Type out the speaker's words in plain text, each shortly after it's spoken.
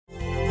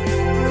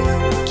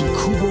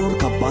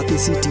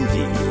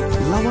CCTV,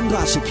 Lawan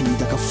Rashipi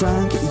Daka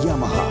Frank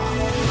Yamaha,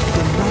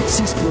 the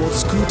Maxi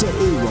Sports Scooter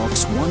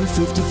Aerox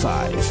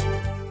 155.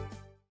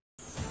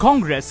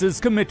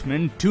 Congress's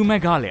commitment to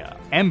Meghalaya,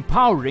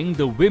 empowering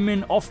the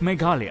women of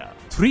Meghalaya.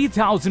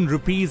 3,000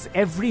 rupees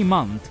every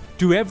month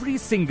to every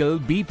single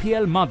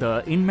BPL mother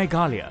in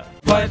Meghalaya.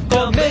 What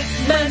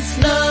commitments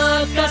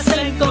na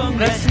kaseng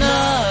Congress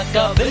na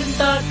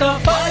kabinta ka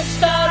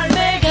 5-star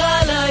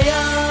Meghalaya.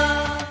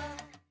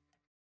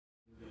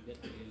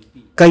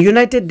 Ka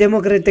United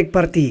Democratic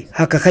Party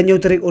haka kanyo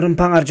terik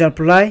urumpang arjal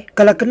pulai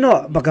kala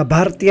Kynnoh baka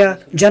Bharatiya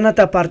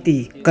Janata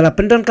Party kala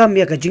pendon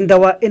kami ka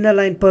Jingdawa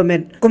inner-line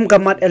permit kum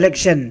kamat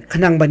election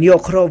kanang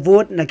banyo kro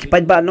vote na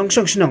kipajba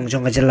nongsong senong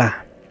jong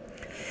ajala.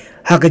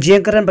 Haka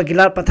jengkaran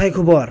bagilar patai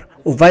kubor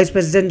u Vice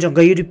President jong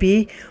ka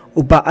UDP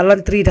uba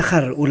alantri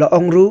dakhar ula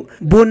ongru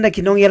bun na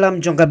kinong yalam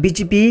jong ka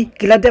BJP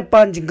kila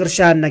depan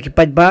jingkershan na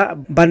kipajba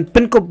ban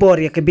penkobor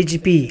ya ka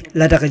BJP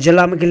lada ka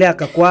jala magilya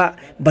ka kwa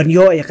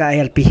banyo ya ka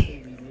ILP.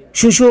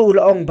 Susu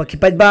ulaong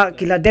bakipajba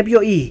kila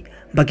DPOE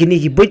bagini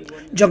gibut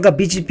jongga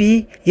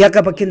BJP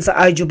yaka bakin sa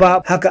ayuba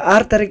haka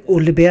artarik u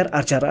liber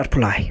archar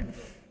arpulai.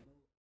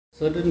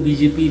 Certain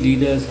BJP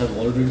leaders have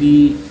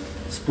already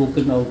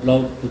spoken out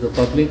loud to the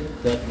public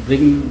that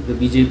bring the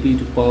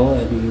BJP to power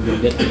and we will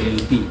get the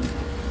LP.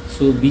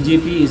 So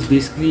BJP is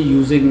basically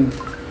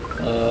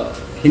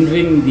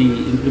hindering the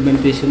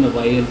implementation of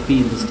ILP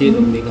in the state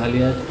of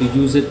Meghalaya to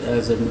use it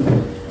as an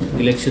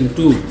election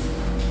tool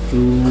to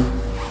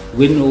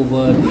win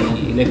over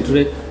the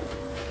electorate.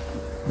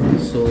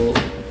 So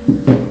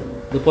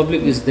the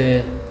public is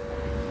there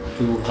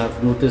to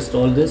have noticed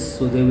all this,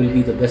 so they will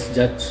be the best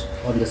judge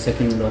on the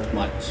 2nd of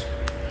March.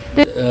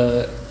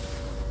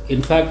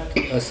 In fact,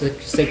 a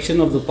section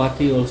of the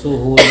party also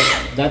holds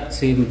that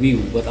same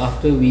view, but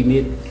after we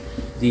made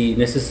the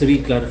necessary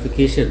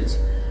clarifications,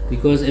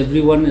 because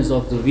everyone is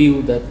of the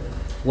view that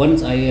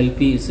once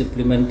ILP is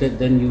implemented,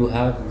 then you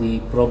have the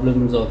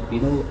problems of,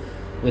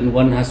 when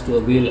one has to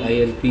avail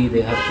ILP,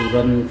 they have to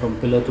run from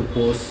pillar to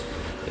post,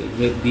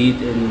 be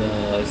it in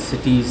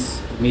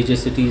cities, major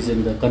cities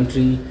in the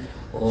country,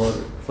 or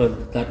for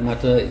that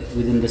matter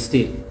within the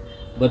state.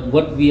 But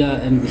what we are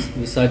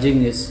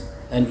envisaging is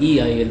an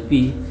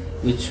e-ILP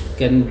which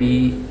can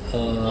be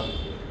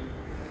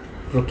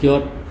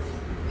procured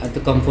at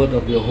the comfort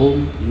of your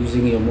home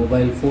using your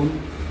mobile phone.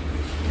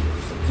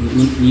 You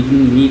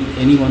needn't meet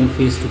anyone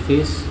face to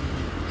face.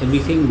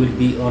 Everything will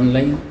be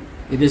online.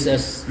 It is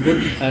as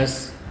good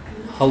as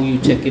how you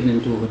check in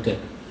into a hotel.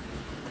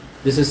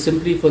 This is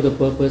simply for the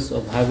purpose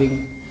of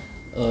having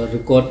a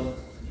record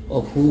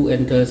of who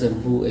enters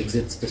and who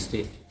exits the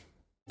state.